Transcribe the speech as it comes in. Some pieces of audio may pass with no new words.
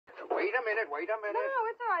a minute. No,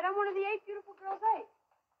 it's all right. I'm one of the 8 beautiful girls, 8.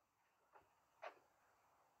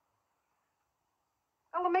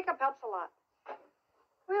 Well, the makeup helps a lot.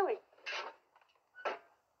 Really.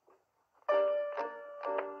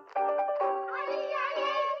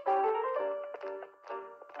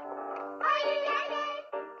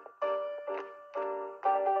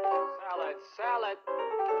 Salad.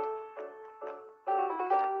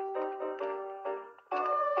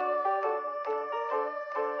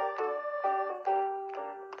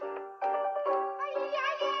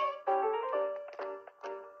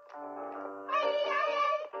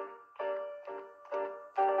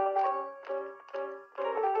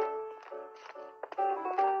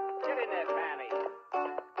 Get in there, Fanny.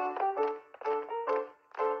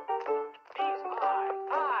 Knees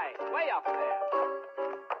high, way up there.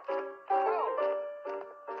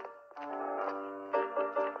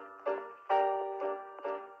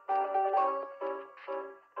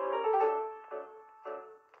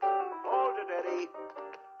 Hold it, Eddie.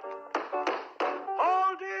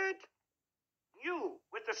 Hold it! You,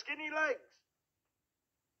 with the skinny legs.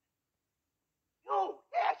 You,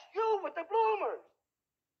 yes, you with the bloomers.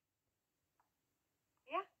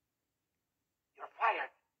 Yeah? You're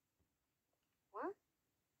fired. What?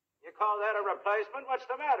 You call that a replacement? What's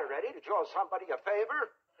the matter, Eddie? Did you owe somebody a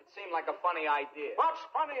favor? It seemed like a funny idea. What's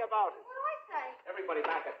funny about it? What do I say? Everybody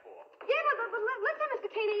back at 4. Yeah, but listen,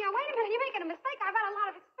 Mr. Keeney, wait a minute. You're making a mistake. I've had a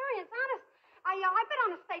lot of experience, honest. I've been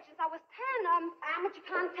on the stage since I was 10. Amateur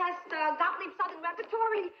contest, Gottlieb Southern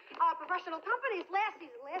Repertory, professional companies. Last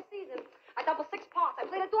season. I doubled 6 parts. I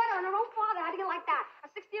played a daughter and her own father. How do you like that?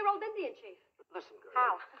 A 60-year-old Indian chief. Listen, girl.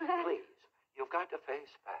 How? Please, you've got to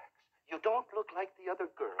face facts. You don't look like the other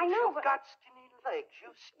girls. I know, You've but... got skinny legs.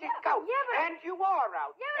 You stick out. Yeah, but... And you are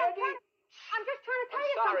out. Yeah, but Eddie. I'm just trying to tell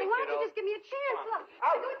you sorry, something. Why don't kiddo. you just give me a chance? Look,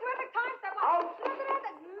 I do a terrific time. So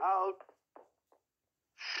Out.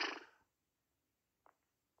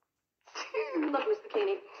 Look, Mr.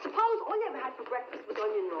 Keeney, suppose all you ever had for breakfast was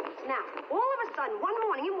onion rolls. Now, all of a sudden, one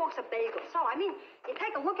morning, in walks a bagel. So, you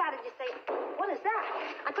take a look at it and you say, what is that?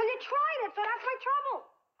 Until you tried it, so that's my trouble.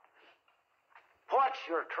 What's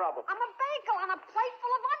your trouble? I'm a bagel on a plate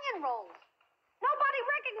full of onion rolls. Nobody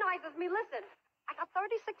recognizes me. Listen, I got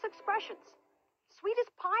 36 expressions. Sweet as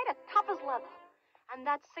pie to tough as leather. And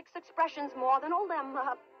that's 6 expressions more than all them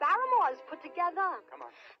Barrymores put together. Come on.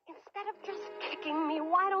 Instead of just kicking me,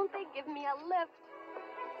 why don't they give me a lift?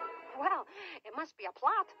 Well, it must be a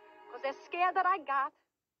plot, because they're scared that I got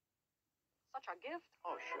such a gift.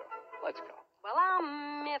 Oh, sure. Let's go. Well,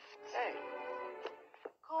 I'm miffed. Hey.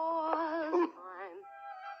 'Cause I'm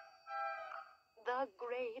the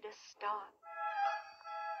greatest star.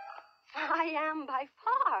 I am by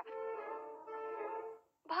far.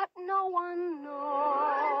 But no one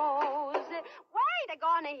knows it. Wait, they're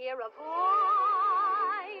gonna hear a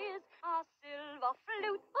voice, a silver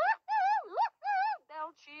flute.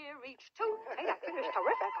 They'll cheer each tune. Hey, that finger's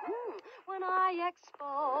terrific. When I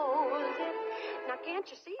expose it. Now, can't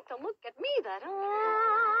you see to look at me that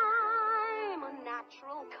I'm a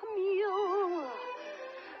natural Camille?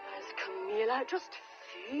 As Camille, I just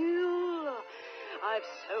feel I've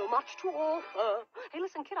so much to offer. Hey,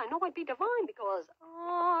 listen, kid, I know I'd be divine because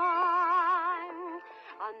I'm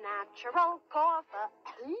a natural cougher.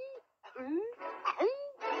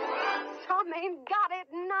 Some ain't got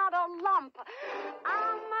it, not a lump.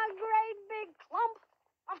 I'm a great big clump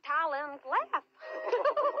of talent. Laugh.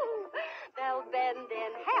 They'll bend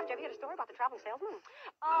in half. Did you ever hear the story about the traveling salesman?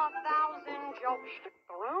 1,000 jokes stick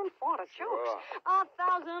around for the jokes.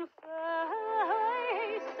 1,000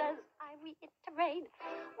 faces. I reiterate,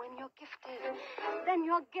 when you're gifted, then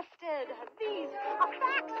you're gifted. These are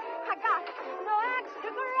facts. I got no axe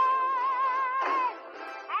to grind.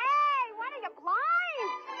 Hey, what are you,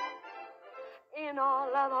 blind? In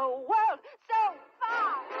all of the world, so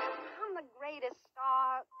far, I'm the greatest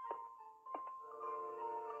star.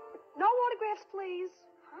 No autographs, please.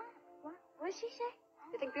 Huh? What did she say?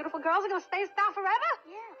 You think beautiful girls are going to stay a star forever?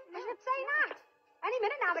 Yeah. I should say not. Any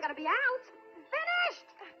minute now, they're going to be out. Finished!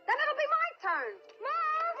 Then it'll be my turn.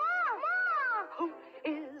 Mom! Who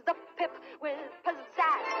is the pip with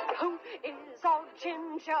pizzazz? Who is all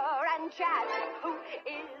ginger and jazz? Who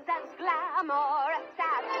is as glamorous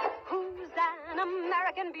as? Who's an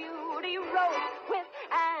American beauty rose with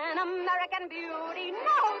an American beauty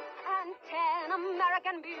nose and 10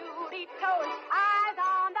 American beauty toes? Eyes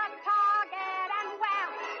on the target and wham!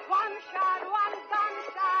 One shot, one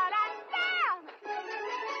gunshot, and bam!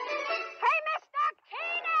 Hey, Mr.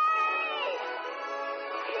 Keeney!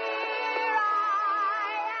 Here I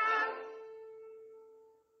am.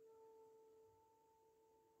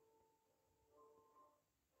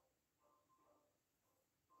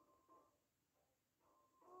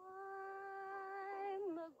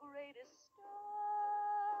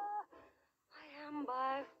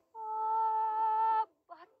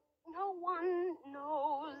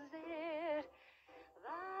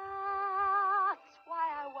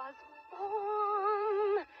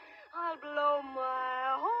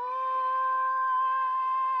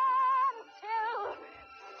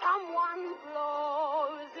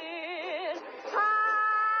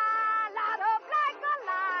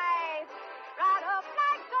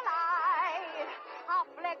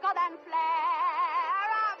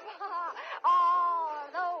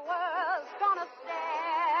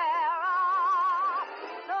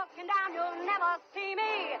 wanna see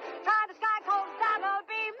me. Try the sky, 'cause that'll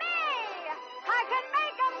be me. I can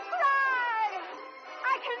make 'em cry.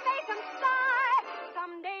 I can make 'em sigh.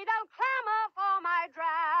 Someday they'll clamor for my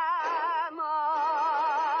drama.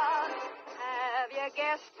 Have you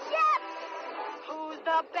guessed yet? Who's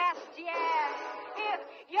the best? Yeah. If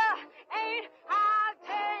you ain't, I